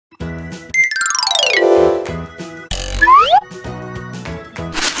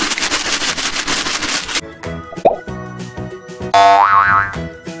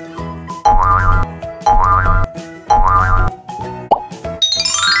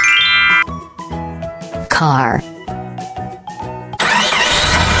car.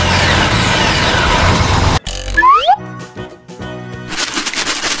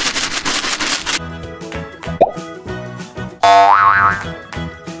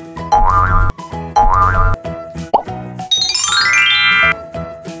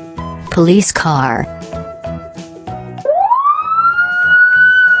 Police car.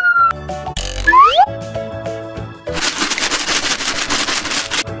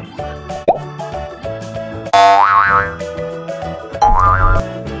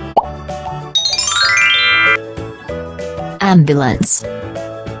 Ambulance.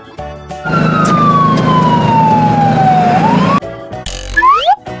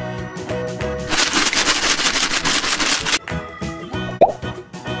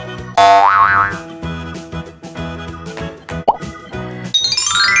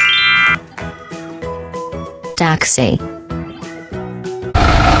 Taxi.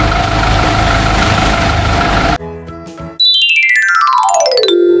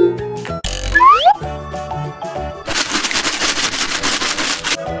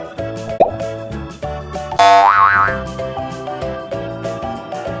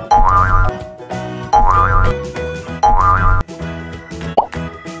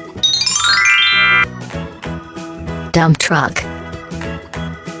 Dump truck.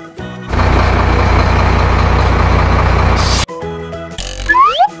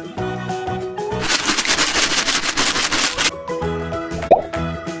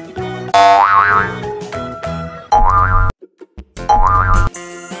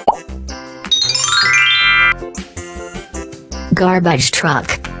 Garbage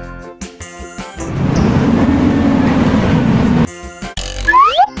truck.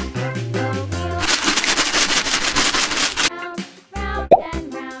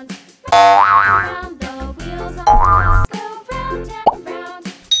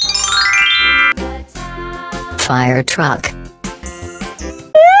 Fire truck.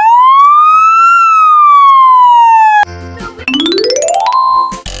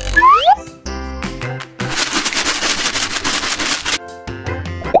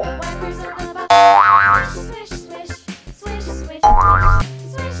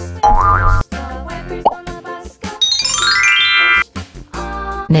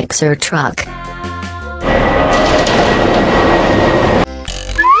 Mixer truck.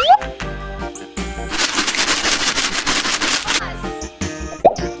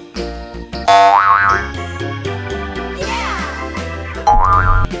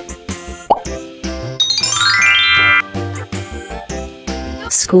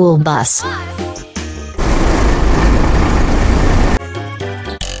 School bus.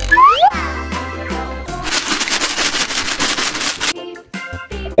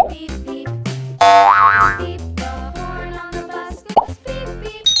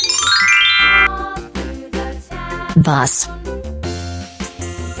 Bus.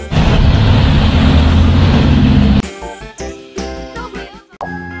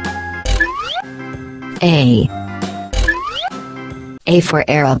 A for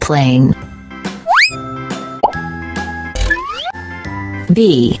aeroplane.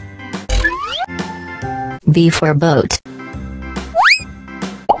 B for boat.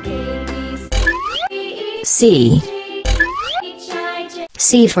 C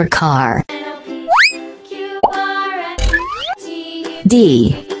for car.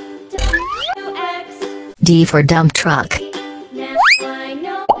 D for dump truck.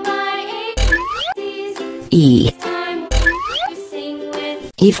 E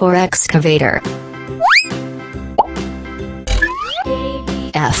for excavator.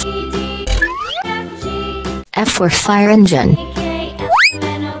 F for fire engine.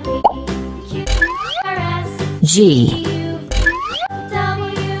 G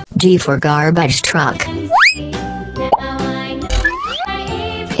for garbage truck.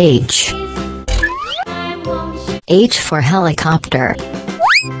 H for helicopter.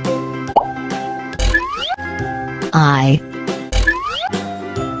 I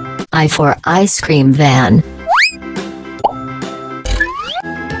for ice cream van.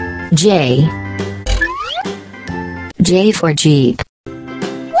 J for Jeep.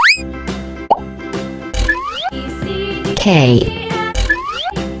 K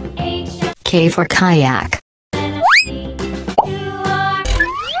for kayak.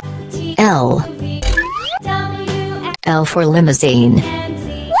 L for limousine.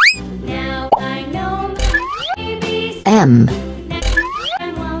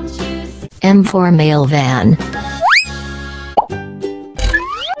 M for mail van.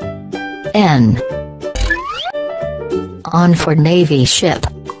 On for navy ship.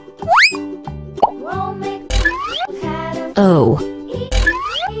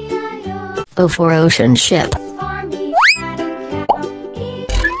 O for ocean ship.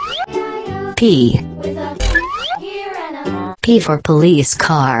 P. P for police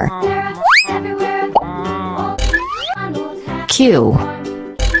car. Q.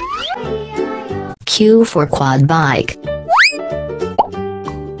 Q for quad bike.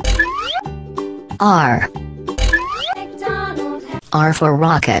 R. R for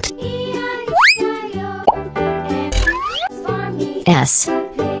rocket. S.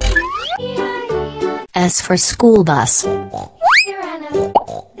 S for school bus.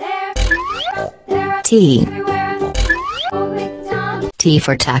 T. T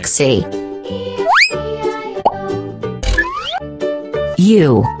for taxi.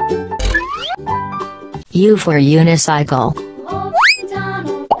 U. U for unicycle.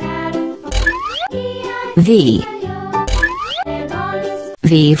 V.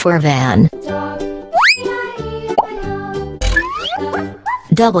 V for van.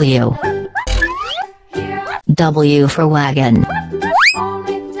 W. W for wagon.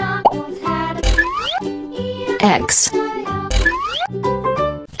 X.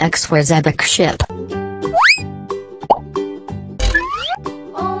 X for xebec ship.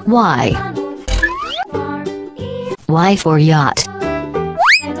 Y. Y for yacht.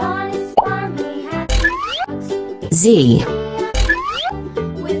 Z.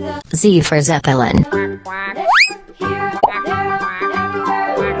 Z for zeppelin.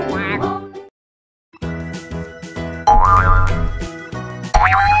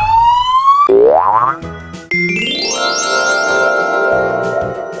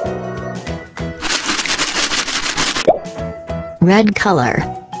 Red color.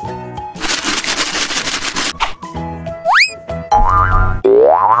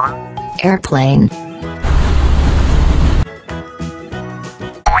 Airplane.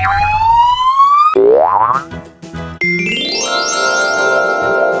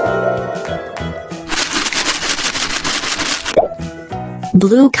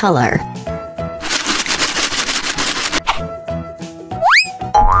 Blue color.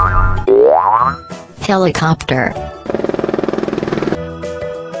 Helicopter.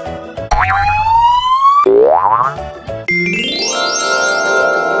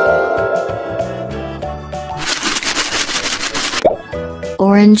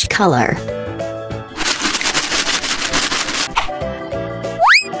 Orange color.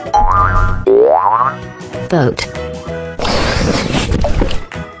 Boat.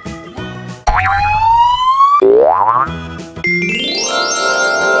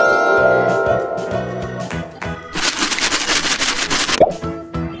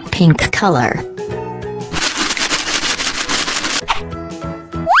 Pink color.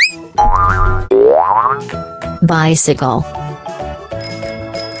 Bicycle.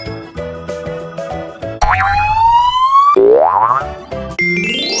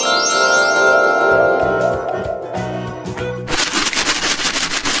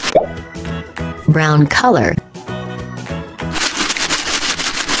 Brown color.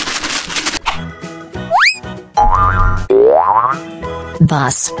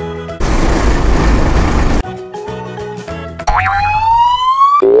 Bus.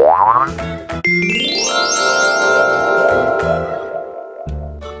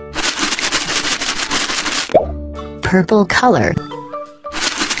 Purple color.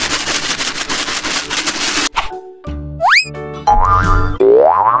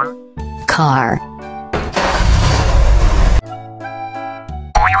 Car.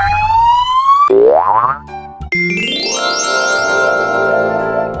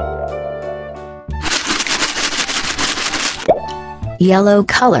 Yellow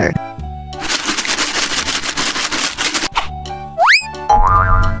color.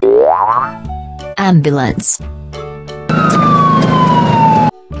 Ambulance.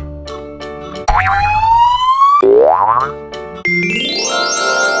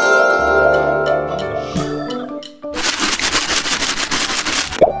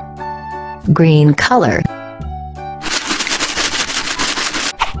 Green color.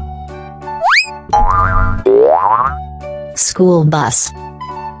 School bus.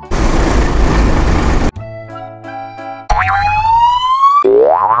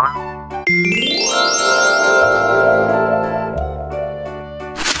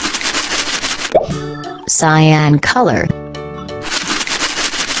 Cyan color.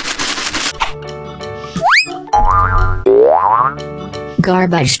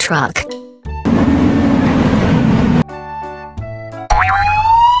 Garbage truck.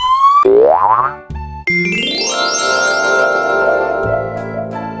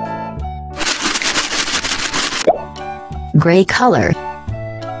 Gray color.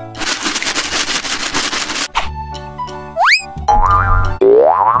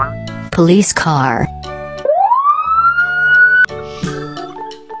 police car.